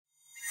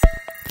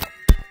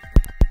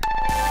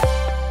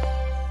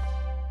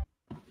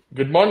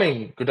Good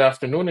morning, good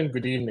afternoon, and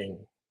good evening.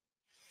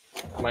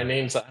 My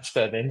name's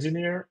Ashtad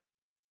Engineer.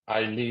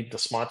 I lead the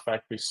Smart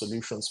Factory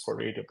Solutions for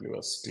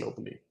AWS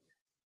globally.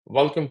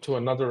 Welcome to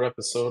another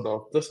episode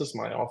of This Is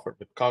My Offer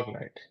with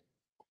Cognite.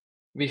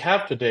 We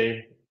have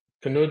today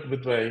Knut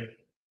Vidvei,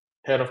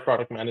 Head of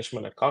Product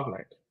Management at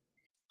Cognite.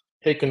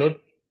 Hey, Knut,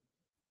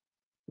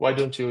 why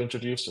don't you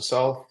introduce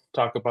yourself,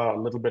 talk about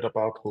a little bit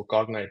about who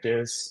Cognite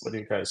is, what do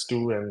you guys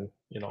do, and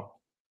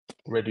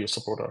where do you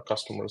support our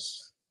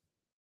customers?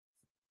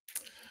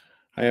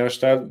 Hi,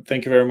 Ashtad.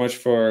 Thank you very much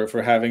for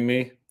having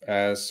me.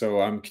 So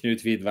I'm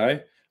Knut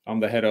Vidvei. I'm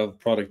the head of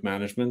product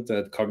management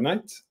at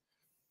Cognite.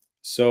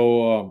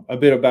 So a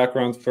bit of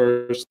background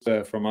first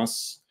from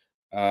us.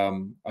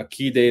 A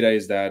key data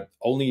is that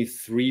only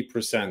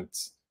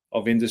 3%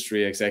 of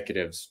industry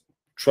executives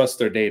trust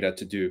their data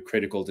to do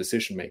critical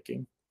decision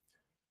making.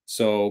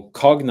 So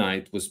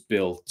Cognite was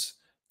built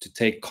to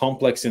take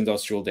complex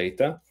industrial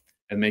data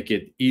and make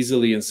it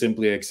easily and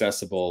simply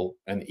accessible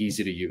and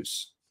easy to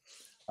use.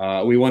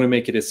 We want to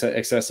make it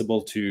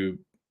accessible to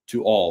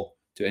all,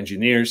 to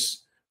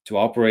engineers, to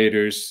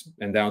operators,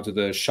 and down to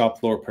the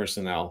shop floor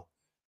personnel.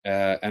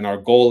 And our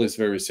goal is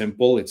very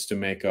simple. It's to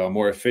make a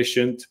more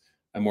efficient,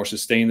 a more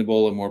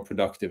sustainable, and more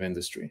productive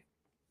industry.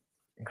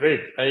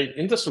 Great.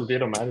 Industrial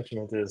data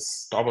management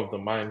is top of the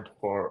mind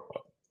for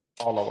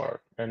all of our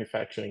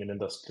manufacturing and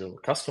industrial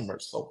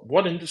customers. So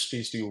what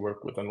industries do you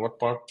work with and what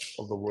part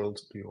of the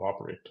world do you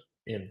operate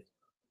in?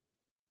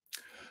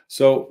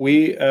 So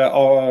we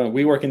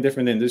work in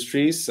different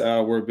industries.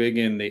 We're big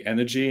in the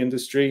energy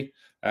industry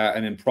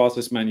and in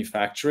process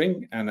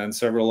manufacturing, and then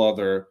several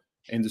other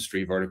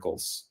industry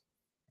verticals.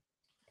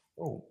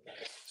 Oh,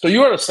 so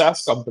you are a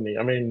SaaS company.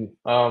 I mean,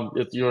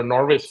 you're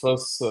Norway's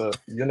first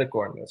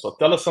unicorn. So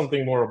tell us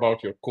something more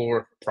about your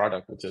core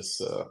product, which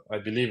is, I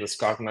believe, is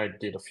Cognite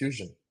Data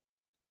Fusion.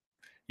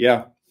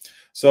 Yeah.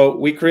 So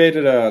we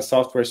created a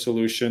software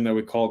solution that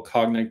we call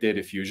Cognite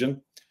Data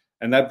Fusion.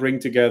 And that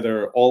brings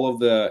together all of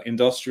the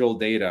industrial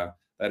data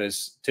that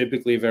is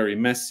typically very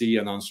messy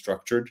and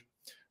unstructured.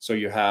 So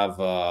you have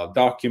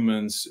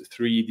documents,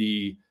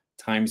 3D,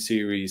 time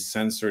series,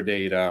 sensor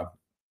data,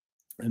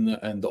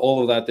 and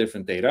all of that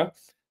different data.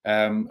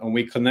 And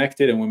we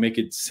connect it and we make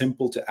it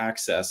simple to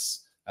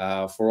access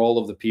for all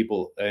of the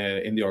people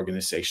in the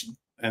organization.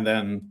 And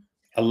then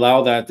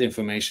allow that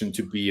information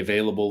to be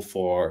available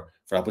for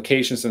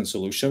applications and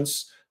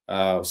solutions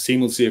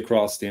seamlessly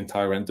across the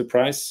entire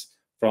enterprise.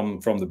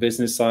 From the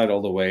business side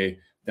all the way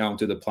down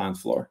to the plant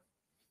floor.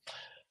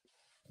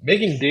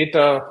 Making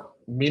data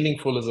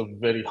meaningful is a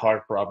very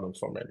hard problem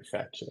for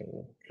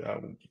manufacturing.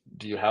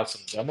 Do you have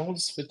some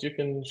demos that you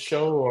can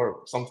show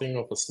or something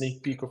of a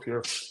sneak peek of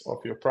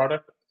your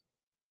product?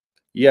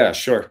 Yeah,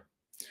 sure.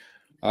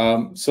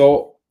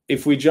 So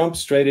if we jump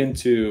straight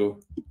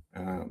into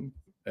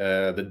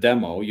the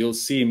demo, you'll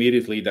see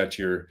immediately that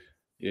you're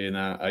in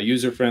a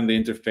user-friendly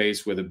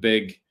interface with a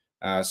big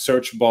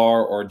search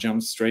bar, or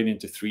jump straight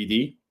into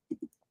 3D.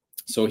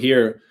 So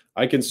here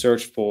I can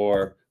search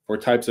for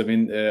types of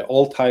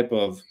all type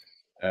of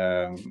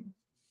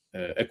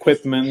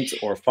equipment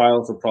or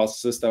files or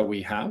processes that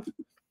we have.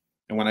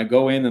 And when I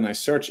go in and I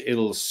search,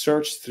 it'll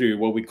search through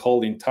what we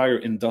call the entire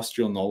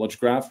industrial knowledge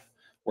graph,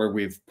 where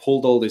we've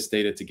pulled all this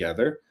data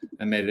together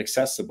and made it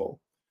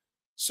accessible.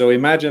 So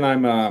imagine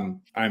I'm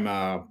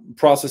a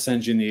process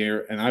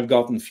engineer and I've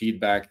gotten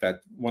feedback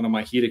that one of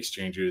my heat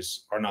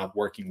exchangers are not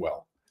working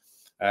well.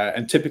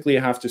 And typically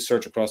I have to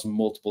search across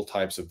multiple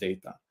types of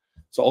data.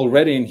 So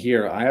already in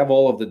here, I have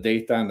all of the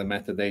data and the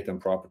metadata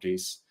and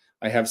properties.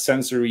 I have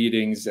sensor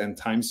readings and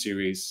time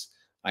series.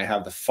 I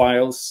have the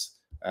files.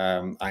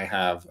 I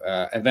have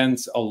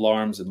events,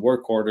 alarms, and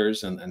work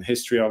orders and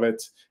history of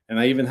it. And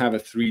I even have a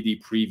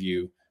 3D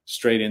preview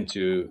straight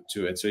into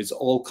it. So it's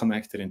all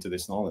connected into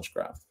this knowledge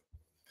graph.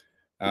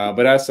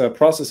 But as a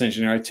process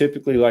engineer, I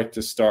typically like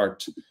to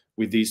start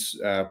with these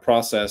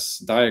process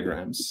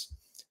diagrams.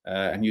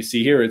 And you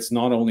see here, it's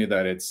not only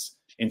that it's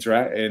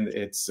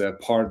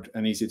part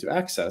and easy to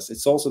access,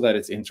 it's also that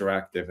it's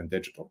interactive and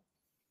digital.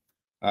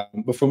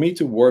 But for me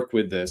to work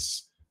with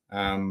this,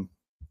 I'd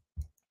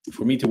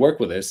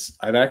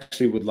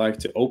actually would like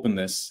to open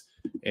this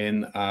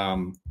in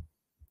a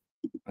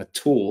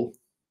tool,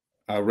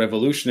 a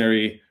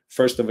revolutionary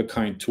first of a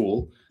kind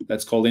tool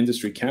that's called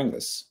Industry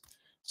Canvas.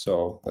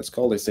 So let's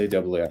call this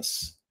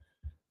AWS.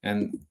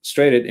 And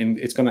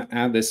it's going to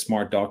add this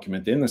smart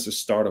document in as a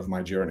start of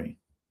my journey.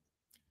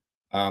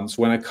 So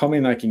when I come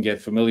in, I can get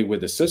familiar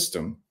with the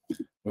system.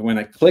 But when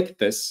I click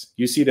this,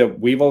 you see that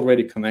we've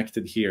already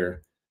connected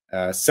here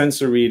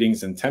sensor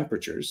readings and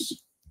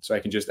temperatures. So I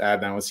can just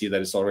add now and see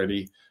that it's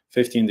already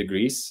 15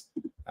 degrees.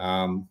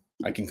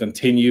 I can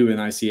continue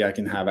and I see I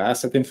can have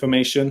asset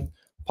information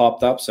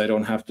popped up, so I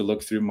don't have to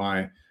look through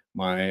my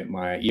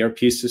ERP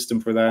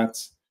system for that.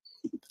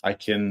 I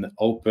can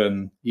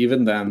open,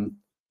 even then,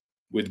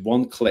 with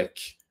one click,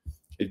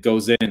 it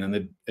goes in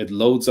and it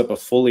loads up a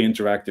fully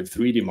interactive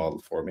 3D model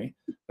for me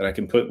that I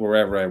can put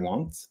wherever I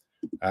want.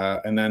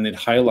 And then it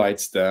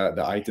highlights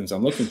the items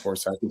I'm looking for,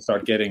 so I can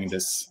start getting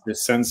this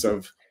sense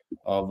of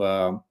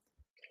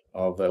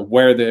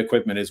where the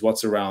equipment is,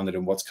 what's around it,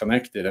 and what's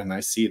connected. And I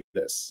see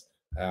this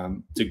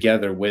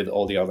together with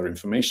all the other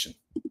information.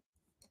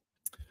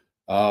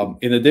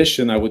 In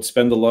addition, I would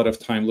spend a lot of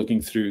time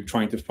looking through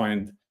trying to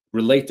find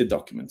related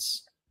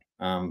documents.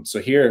 So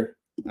here,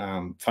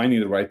 finding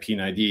the right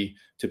PNID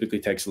typically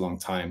takes a long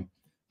time.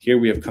 Here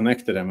we have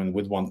connected them, and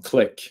with one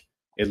click,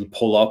 it'll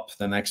pull up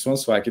the next one,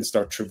 so I can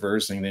start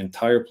traversing the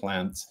entire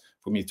plant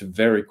for me to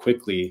very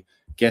quickly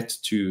get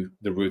to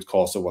the root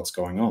cause of what's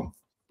going on.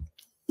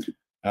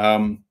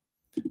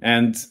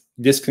 And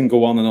this can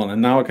go on,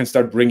 and now I can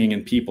start bringing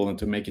in people and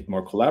to make it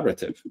more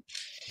collaborative.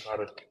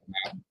 Got it.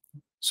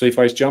 So if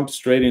I jump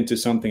straight into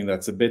something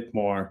that's a bit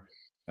more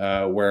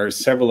where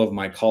several of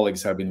my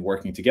colleagues have been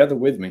working together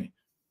with me,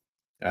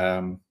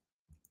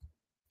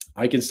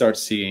 I can start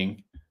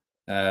seeing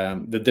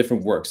the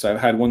different work. So I've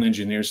had one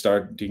engineer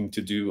starting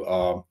to do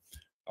a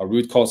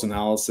root cause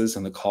analysis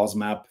and the cause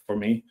map for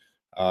me.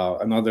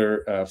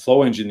 Another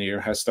flow engineer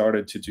has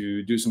started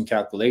to do some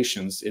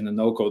calculations in a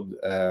no-code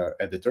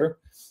editor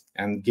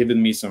and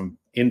given me some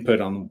input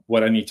on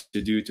what I need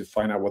to do to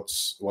find out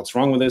what's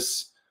wrong with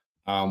this.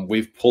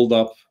 We've pulled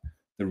up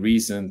the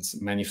recent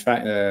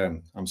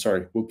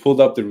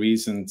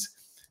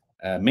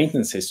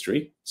maintenance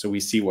history, so we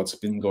see what's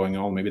been going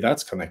on. Maybe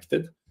that's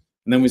connected,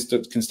 and then we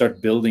can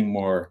start building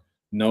more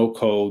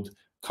no-code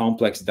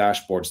complex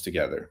dashboards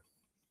together.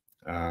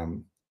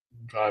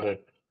 Got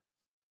it.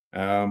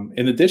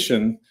 In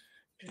addition,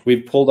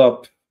 we've pulled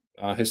up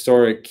a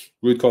historic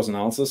root cause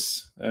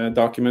analysis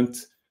document.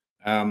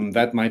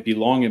 That might be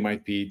long. It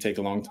might take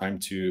a long time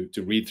to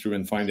read through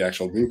and find the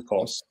actual root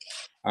cause.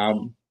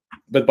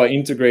 But by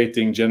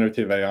integrating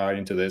generative AI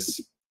into this,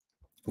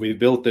 we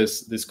built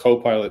this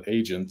co-pilot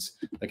agent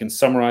that can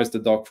summarize the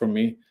doc for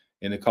me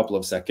in a couple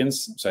of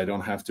seconds, so I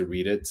don't have to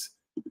read it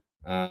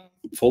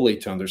fully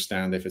to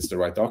understand if it's the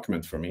right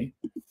document for me.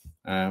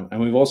 And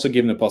we've also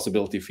given the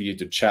possibility for you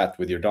to chat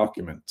with your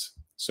document.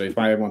 So if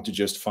I want to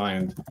just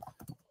find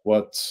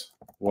what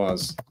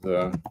was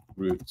the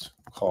root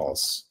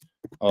cause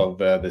of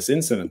this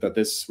incident that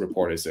this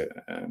report is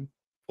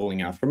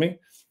pulling out for me,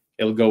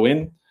 it'll go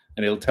in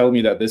and it'll tell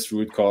me that this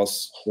root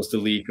cause was the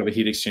leak of a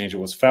heat exchanger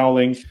was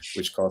fouling,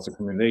 which caused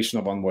accumulation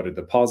of unwanted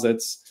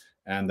deposits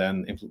and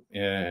then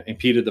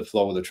impeded the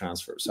flow of the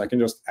transfer. So I can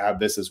just add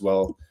this as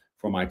well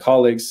for my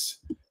colleagues,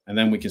 and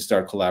then we can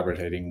start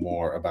collaborating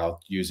more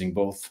about using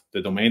both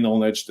the domain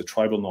knowledge, the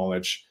tribal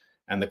knowledge,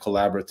 and the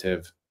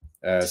collaborative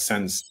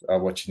sense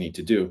of what you need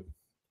to do.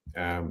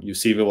 You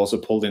see we've also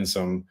pulled in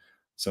some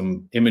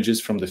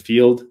images from the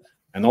field,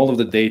 and all of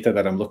the data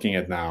that I'm looking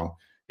at now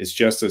is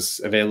just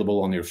as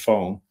available on your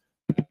phone,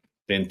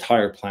 the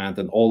entire plant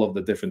and all of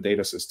the different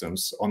data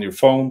systems on your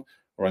phone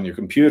or on your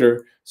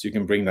computer, so you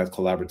can bring that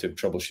collaborative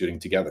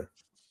troubleshooting together.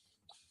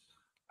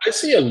 I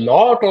see a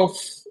lot of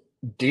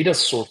data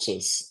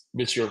sources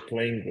which you're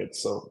playing with.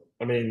 So,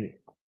 I mean,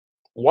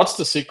 what's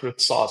the secret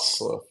sauce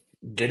of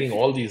getting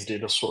all these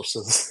data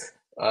sources?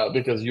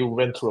 Because you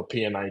went through a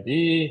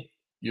PNID,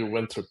 you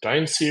went through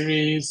time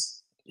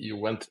series, you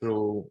went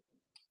through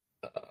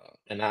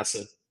an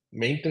asset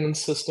maintenance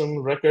system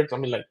records. I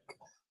mean, like,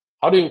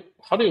 how do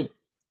you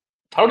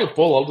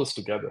pull all this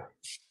together?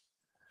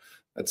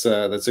 That's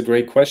a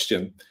great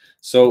question.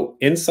 So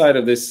inside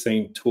of this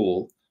same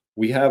tool,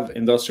 we have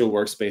industrial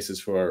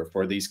workspaces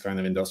for these kind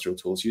of industrial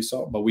tools you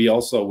saw, but we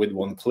also, with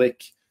one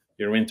click,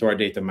 you're into our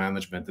data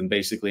management and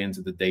basically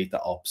into the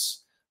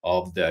DataOps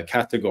of the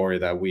category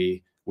that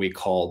we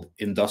called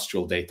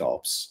Industrial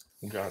DataOps.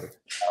 Got it.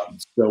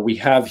 So we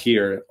have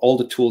here all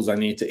the tools I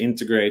need to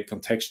integrate,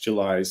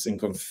 contextualize, and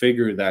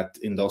configure that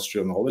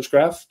industrial knowledge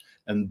graph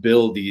and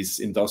build these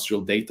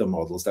industrial data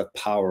models that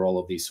power all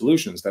of these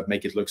solutions that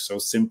make it look so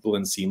simple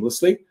and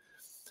seamlessly.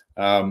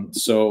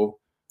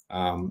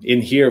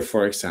 In here,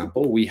 for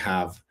example, we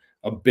have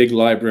a big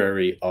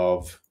library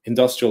of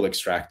industrial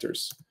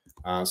extractors.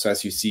 So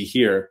as you see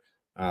here,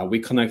 we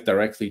connect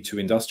directly to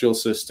industrial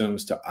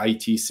systems, to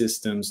IT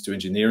systems, to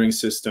engineering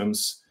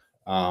systems.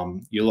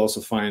 You'll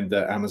also find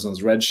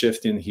Amazon's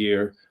Redshift in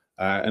here,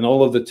 and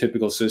all of the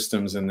typical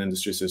systems and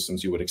industry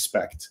systems you would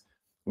expect.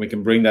 We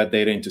can bring that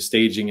data into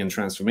staging and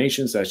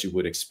transformations as you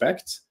would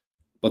expect.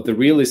 But the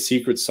really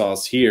secret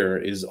sauce here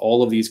is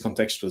all of these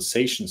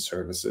contextualization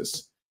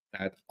services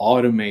that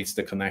automates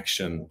the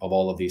connection of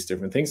all of these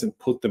different things and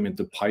put them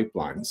into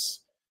pipelines.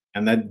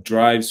 And that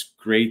drives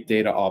great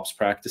data ops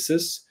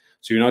practices.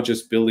 So you're not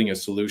just building a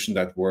solution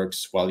that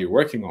works while you're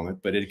working on it,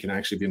 but it can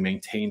actually be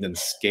maintained and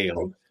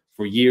scaled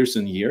for years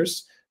and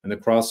years and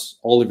across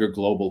all of your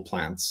global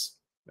plants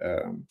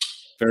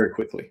very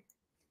quickly.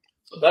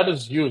 So that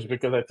is huge,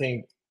 because I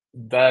think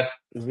that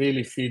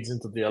really feeds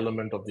into the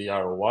element of the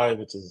ROI,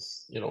 which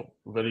is,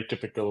 very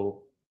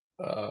typical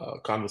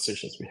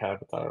conversations we have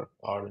with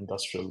our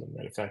industrial and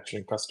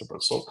manufacturing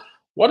customers. So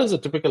what is a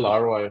typical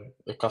ROI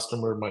a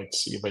customer might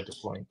see by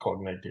deploying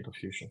Cognite Data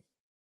Fusion?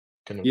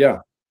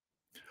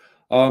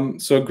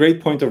 So a great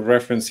point of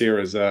reference here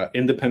is an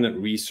independent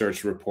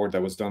research report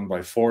that was done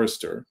by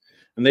Forrester.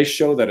 And they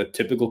show that a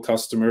typical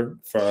customer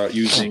for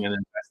using and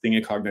investing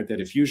in Cognite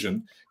Data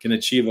Fusion can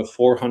achieve a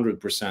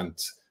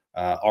 400%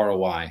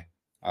 ROI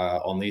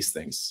on these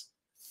things,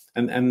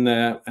 and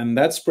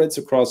that spreads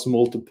across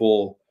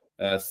multiple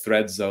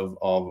threads of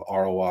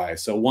ROI.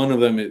 So one of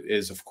them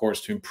is, of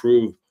course, to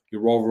improve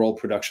your overall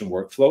production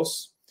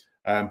workflows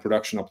and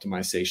production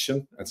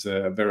optimization. That's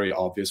a very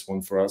obvious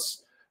one for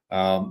us.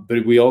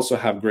 But we also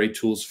have great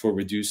tools for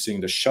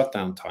reducing the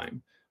shutdown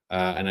time.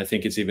 And I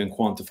think it's even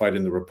quantified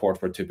in the report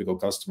for a typical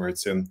customer.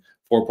 It's in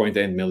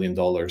 $4.8 million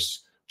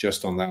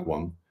just on that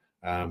one.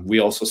 We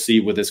also see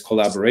with this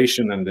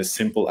collaboration and this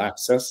simple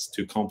access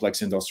to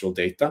complex industrial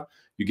data,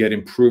 you get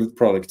improved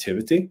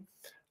productivity.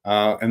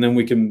 And then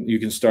you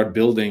can start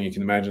building, you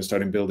can imagine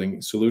starting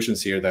building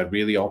solutions here that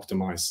really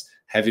optimize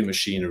heavy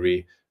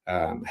machinery,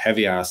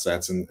 heavy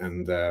assets,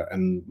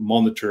 and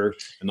monitor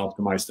and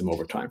optimize them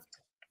over time.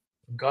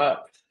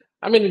 Got it.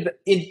 I mean,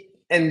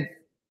 and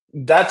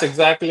that's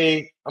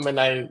exactly, I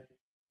mean,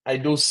 I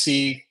do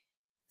see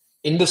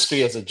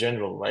industry as a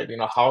general, right? You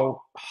know,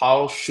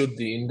 how should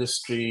the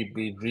industry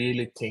be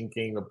really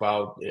thinking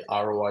about the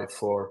ROI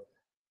for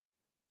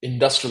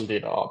industrial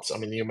data ops? I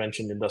mean, you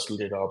mentioned industrial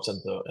data ops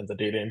and the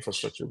data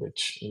infrastructure,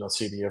 which, you know,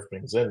 CDF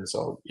brings in.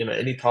 So, you know,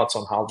 any thoughts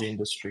on how the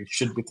industry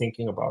should be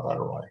thinking about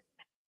ROI,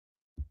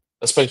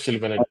 especially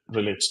when it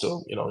relates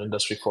to, you know,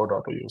 Industry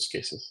 4.0 use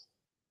cases?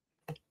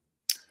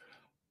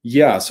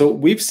 Yeah, so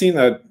we've seen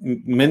that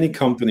many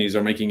companies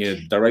are making a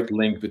direct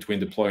link between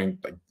deploying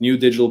like new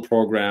digital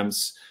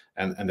programs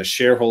and the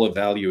shareholder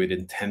value it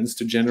intends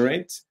to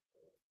generate,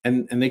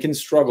 and they can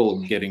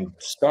struggle getting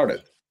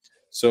started.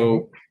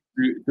 So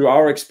through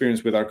our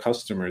experience with our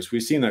customers,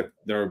 we've seen that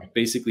there are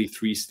basically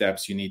 3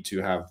 steps you need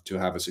to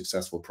have a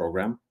successful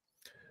program.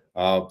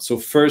 So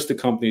first, the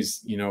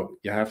companies, you know,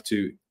 you have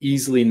to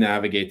easily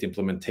navigate the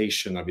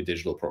implementation of your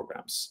digital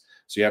programs.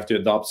 So you have to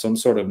adopt some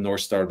sort of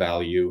North Star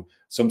value,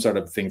 some sort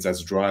of things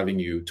that's driving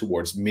you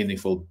towards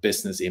meaningful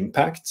business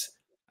impact.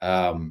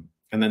 And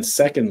then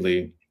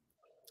secondly,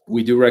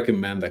 we do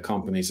recommend that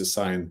companies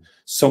assign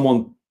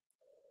someone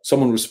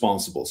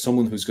responsible,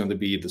 someone who's going to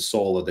be the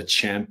soul or the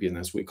champion,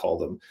 as we call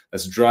them,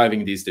 that's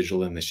driving these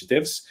digital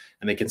initiatives,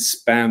 and they can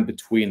span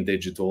between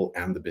digital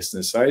and the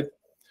business side.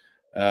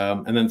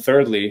 And then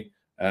thirdly,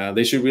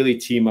 they should really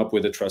team up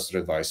with a trusted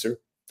advisor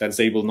that's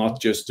able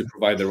not just to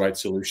provide the right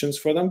solutions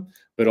for them,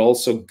 but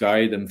also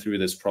guide them through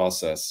this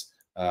process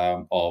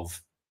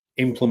of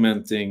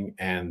implementing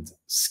and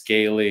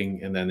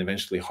scaling, and then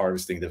eventually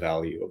harvesting the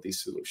value of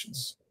these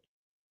solutions.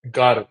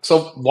 Got it.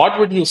 So what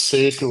would you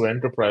say to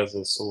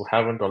enterprises who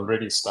haven't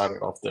already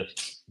started off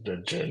their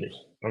journey?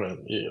 I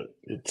mean,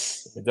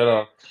 there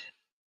are,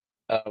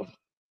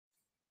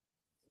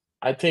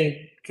 I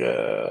think,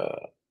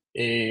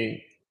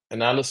 a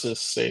analysis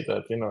say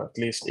that, you know, at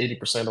least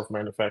 80% of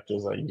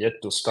manufacturers are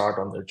yet to start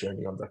on their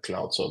journey on the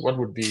cloud. So what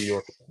would be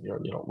your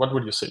you know, what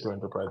would you say to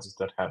enterprises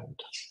that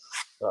haven't,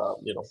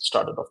 you know,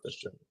 started off this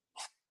journey?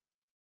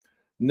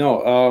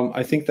 No,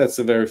 I think that's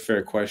a very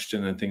fair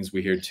question, and things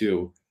we hear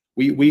too.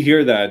 We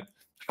hear that,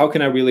 how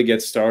can I really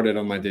get started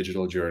on my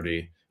digital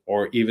journey,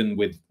 or even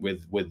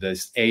with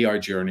this AI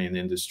journey in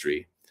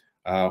industry?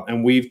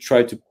 And we've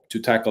tried to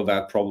tackle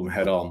that problem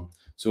head on.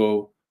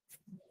 So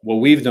what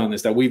we've done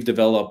is that we've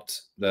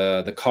developed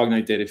the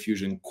Cognite Data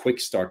Fusion Quick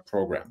Start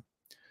program.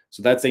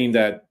 So that's aimed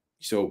at,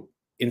 so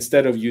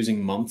instead of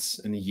using months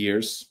and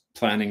years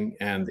planning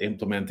and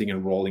implementing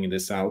and rolling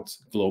this out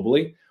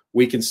globally,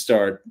 we can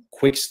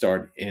quick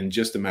start in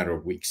just a matter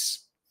of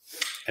weeks.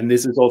 And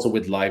this is also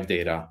with live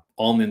data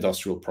on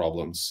industrial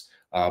problems,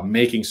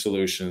 making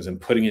solutions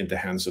and putting it in the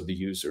hands of the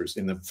users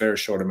in a very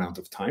short amount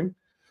of time.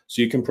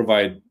 So you can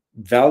provide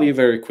value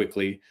very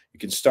quickly. You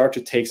can start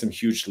to take some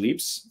huge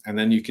leaps, and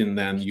then you can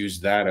use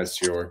that as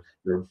your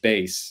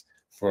base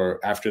for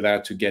after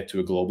that to get to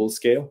a global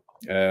scale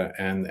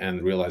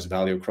and realize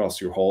value across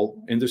your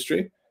whole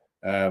industry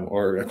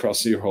or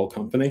across your whole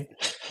company.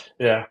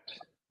 Yeah.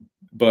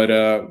 But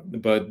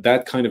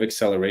that kind of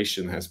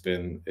acceleration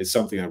is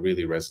something that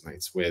really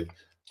resonates with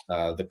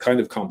the kind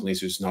of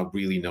companies who not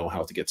really know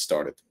how to get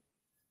started.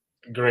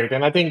 Great.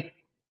 And I think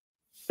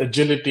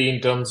agility in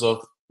terms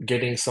of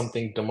getting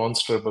something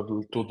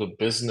demonstrable to the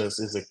business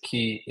is a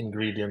key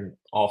ingredient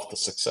of the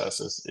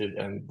successes.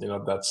 And you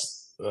know,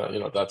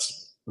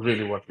 that's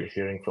really what we're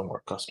hearing from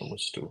our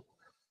customers too.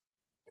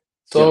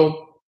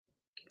 So,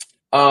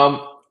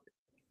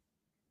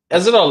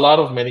 as there are a lot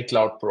of many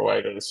cloud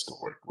providers to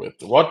work with,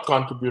 what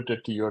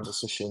contributed to your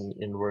decision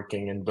in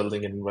working and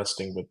building and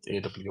investing with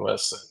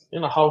AWS? And, you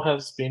know, how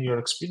has been your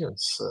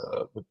experience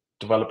with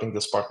developing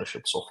this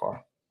partnership so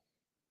far?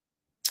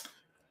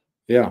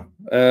 Yeah,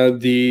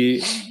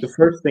 the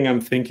first thing I'm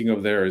thinking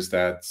of there is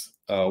that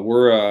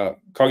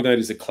Cognite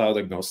is a cloud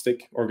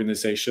agnostic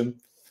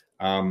organization,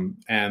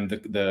 and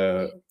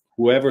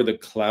whoever the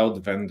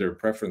cloud vendor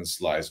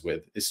preference lies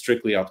with is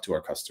strictly up to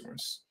our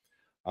customers.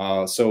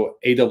 So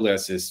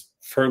AWS is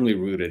firmly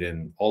rooted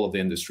in all of the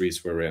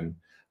industries we're in,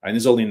 and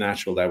it's only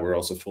natural that we're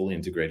also fully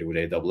integrated with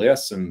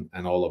AWS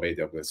and all of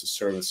AWS's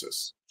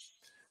services.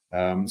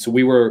 So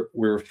we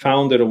were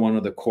founded on one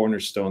of the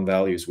cornerstone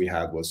values we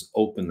had was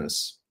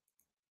openness.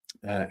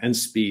 and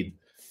speed.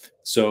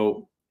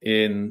 So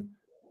in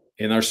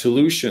our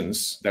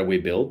solutions that we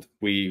build,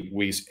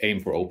 we aim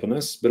for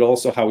openness, but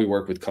also how we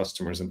work with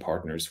customers and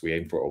partners, we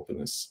aim for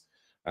openness.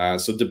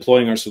 So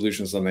deploying our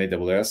solutions on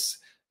AWS,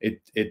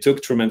 it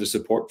took tremendous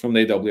support from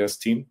the AWS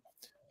team.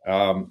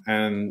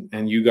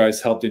 And you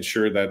guys helped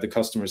ensure that the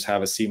customers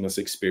have a seamless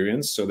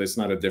experience. So there's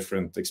not a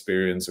different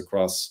experience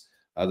across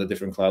the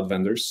different cloud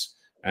vendors.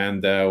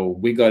 And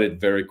we got it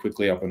very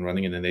quickly up and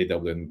running in an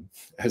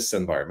AWS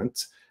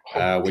environment,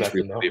 which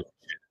we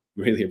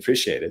really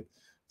appreciated.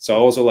 So I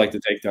also like to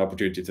take the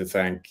opportunity to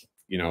thank,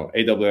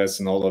 AWS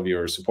and all of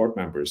your support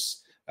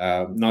members,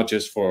 not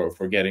just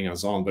for getting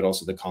us on, but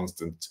also the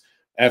constant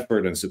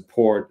effort and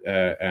support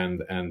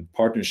and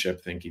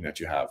partnership thinking that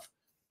you have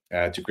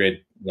to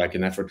create like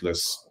an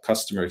effortless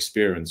customer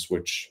experience,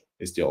 which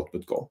is the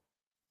ultimate goal.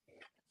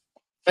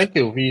 Thank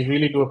you. We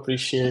really do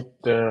appreciate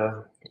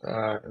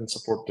and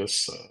support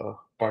this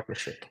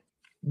partnership.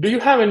 Do you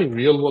have any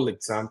real-world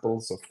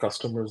examples of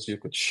customers you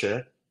could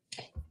share?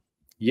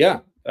 Yeah,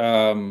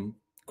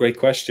 great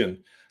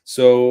question.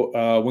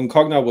 So when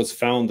Cognite was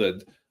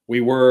founded,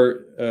 we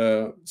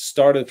were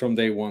started from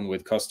day one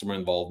with customer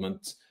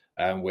involvement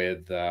and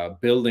with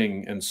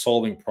building and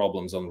solving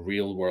problems on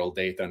real-world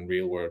data and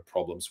real-world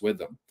problems with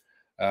them.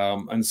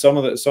 And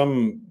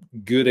some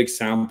good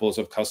examples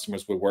of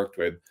customers we worked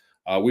with.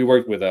 We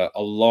worked with a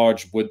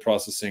large wood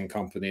processing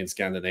company in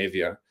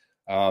Scandinavia,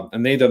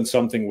 and they done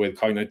something with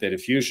Cognite Data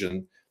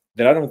Fusion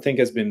that I don't think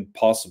has been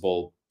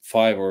possible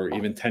 5 or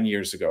even 10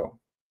 years ago.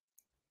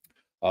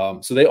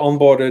 So they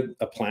onboarded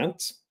a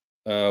plant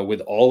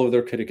with all of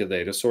their critical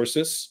data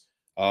sources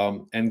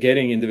and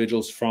getting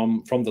individuals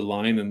from the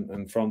line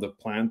and from the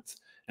plant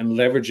and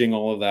leveraging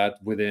all of that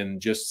within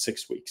just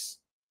 6 weeks.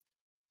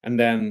 And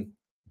then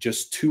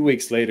just 2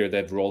 weeks later,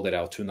 they've rolled it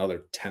out to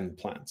another 10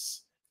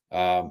 plants.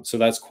 So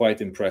that's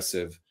quite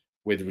impressive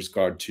with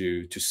regard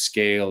to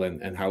scale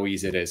and how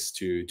easy it is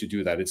to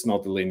do that. It's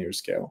not the linear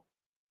scale.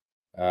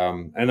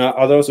 And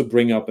I'll also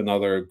bring up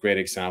another great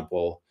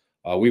example.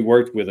 We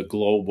worked with a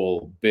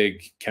global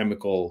big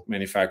chemical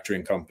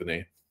manufacturing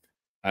company,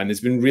 and it's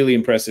been really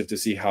impressive to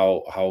see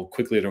how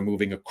quickly they're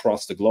moving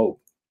across the globe.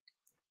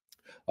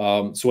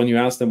 So when you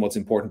ask them what's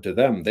important to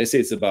them, they say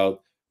it's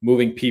about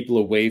moving people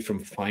away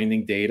from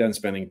finding data and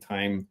spending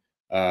time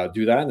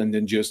do that, and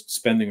then just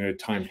spending their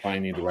time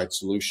finding the right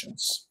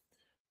solutions.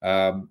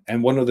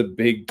 And one of the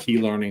big key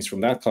learnings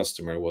from that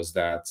customer was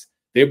that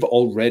they've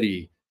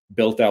already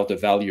built out a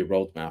value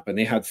roadmap, and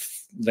they had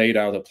laid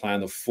out a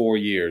plan of 4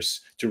 years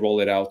to roll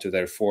it out to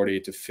their 40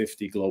 to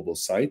 50 global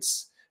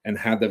sites and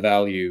had the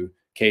value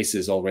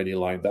cases already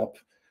lined up.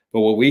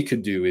 But what we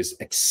could do is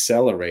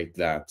accelerate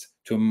that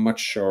to a much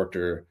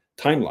shorter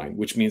timeline,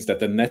 which means that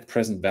the net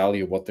present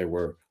value of what they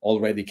were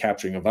already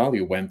capturing a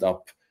value went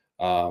up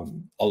a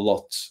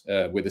lot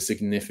with a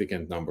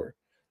significant number.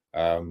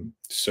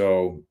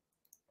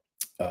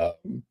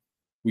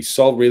 We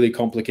solve really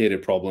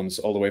complicated problems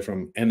all the way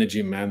from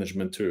energy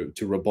management to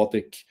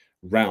robotic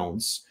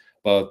rounds,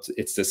 but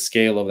it's the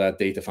scale of that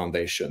data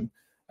foundation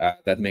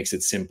that makes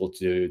it simple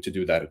to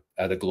do that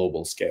at a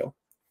global scale.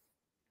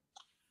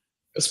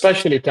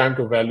 Especially time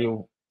to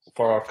value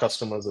for our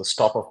customers is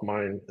top of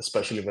mind,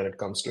 especially when it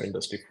comes to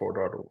Industry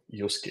 4.0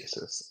 use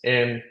cases.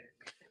 And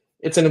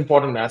it's an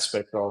important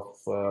aspect of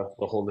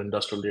the whole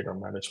industrial data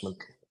management,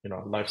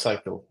 life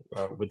cycle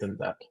within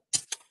that.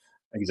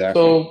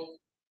 Exactly. So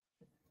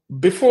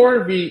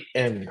before we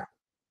end,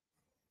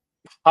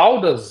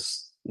 how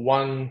does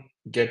one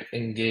get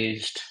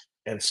engaged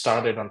and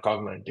started on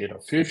Cognite Data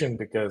Fusion?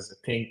 Because I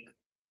think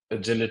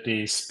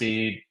agility,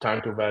 speed,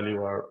 time to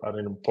value are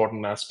an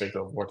important aspect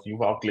of what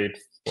you've outlaid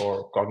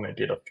for Cognite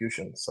Data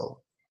Fusion. So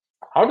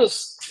how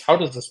does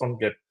this one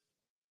get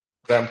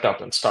ramped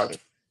up and started?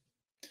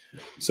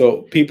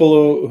 So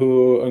people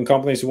who and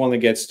companies who want to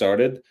get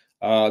started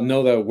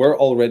know that we're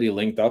already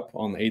linked up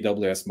on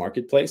AWS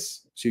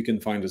Marketplace, so you can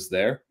find us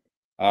there.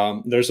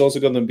 There's also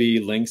going to be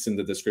links in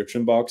the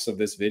description box of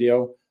this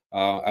video.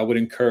 I would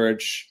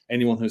encourage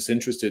anyone who's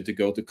interested to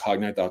go to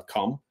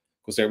cognite.com,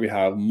 because there we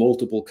have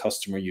multiple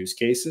customer use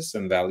cases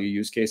and value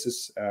use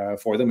cases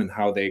for them and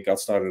how they got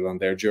started on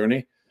their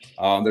journey.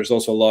 There's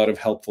also a lot of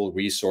helpful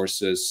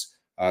resources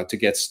to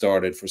get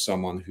started for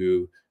someone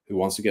who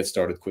wants to get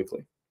started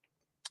quickly.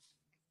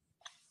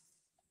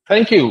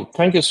 Thank you.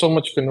 Thank you so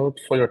much, Knut,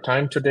 for your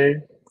time today.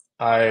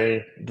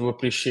 I do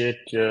appreciate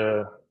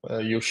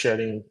you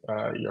sharing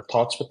your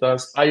thoughts with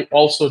us. I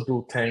also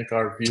do thank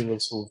our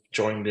viewers who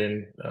joined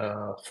in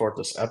for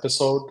this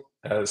episode.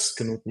 As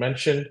Knut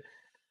mentioned,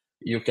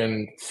 you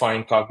can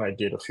find Cognite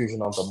Data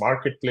Fusion on the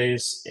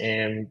marketplace,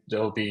 and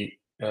there'll be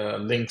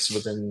links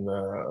within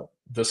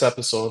this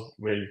episode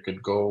where you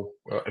could go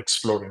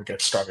explore and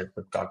get started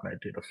with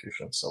Cognite Data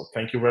Fusion. So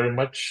thank you very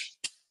much.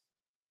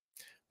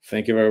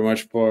 Thank you very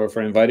much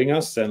for inviting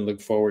us, and look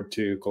forward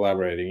to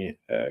collaborating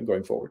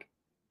going forward.